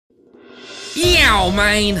Yow,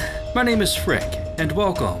 man! My name is Frick, and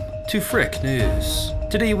welcome to Frick News.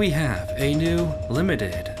 Today we have a new,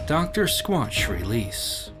 limited Dr. Squatch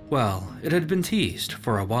release. Well, it had been teased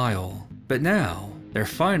for a while, but now they're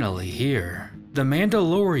finally here. The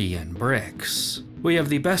Mandalorian BRICCS. We have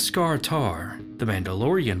the Beskar Tar, the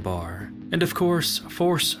Mandalorian bar, and of course,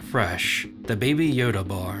 Force Fresh, the Baby Yoda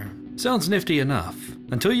bar. Sounds nifty enough,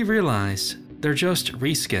 until you realize they're just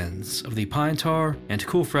reskins of the Pine Tar and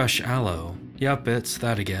Cool Fresh Aloe. Yup, it's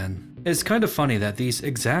that again. It's kind of funny that these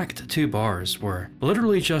exact two bars were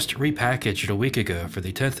literally just repackaged a week ago for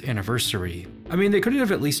the 10th anniversary. I mean, they could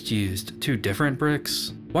have at least used two different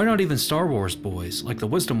bricks. Why not even Star Wars boys like the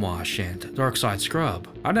Wisdom Wash and Dark Side Scrub?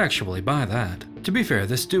 I'd actually buy that. To be fair,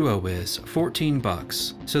 this duo is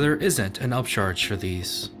 $14, so there isn't an upcharge for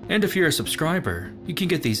these. And if you're a subscriber, you can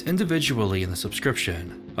get these individually in the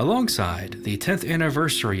subscription, alongside the 10th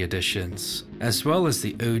anniversary editions, as well as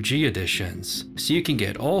the OG editions, so you can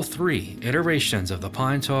get all three iterations of the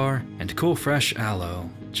Pine Tar and Cool Fresh Aloe,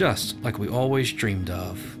 just like we always dreamed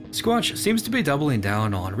of. Squatch seems to be doubling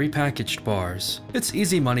down on repackaged bars. It's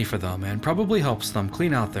easy money for them and probably helps them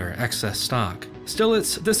clean out their excess stock. Still,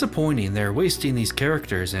 it's disappointing they're wasting these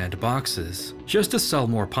characters and boxes just to sell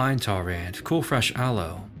more Pine Tar and Cool Fresh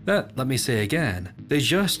Aloe. That, let me say again, they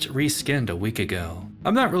just reskinned a week ago.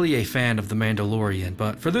 I'm not really a fan of The Mandalorian,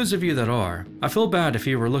 but for those of you that are, I feel bad if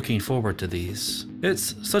you were looking forward to these.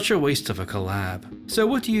 It's such a waste of a collab. So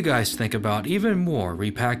what do you guys think about even more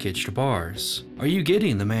repackaged bars? Are you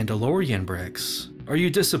getting the Mandalorian bricks? Are you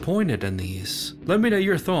disappointed in these? Let me know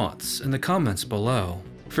your thoughts in the comments below.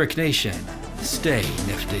 Frick Nation, stay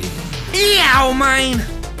nifty. Yow,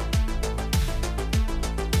 man!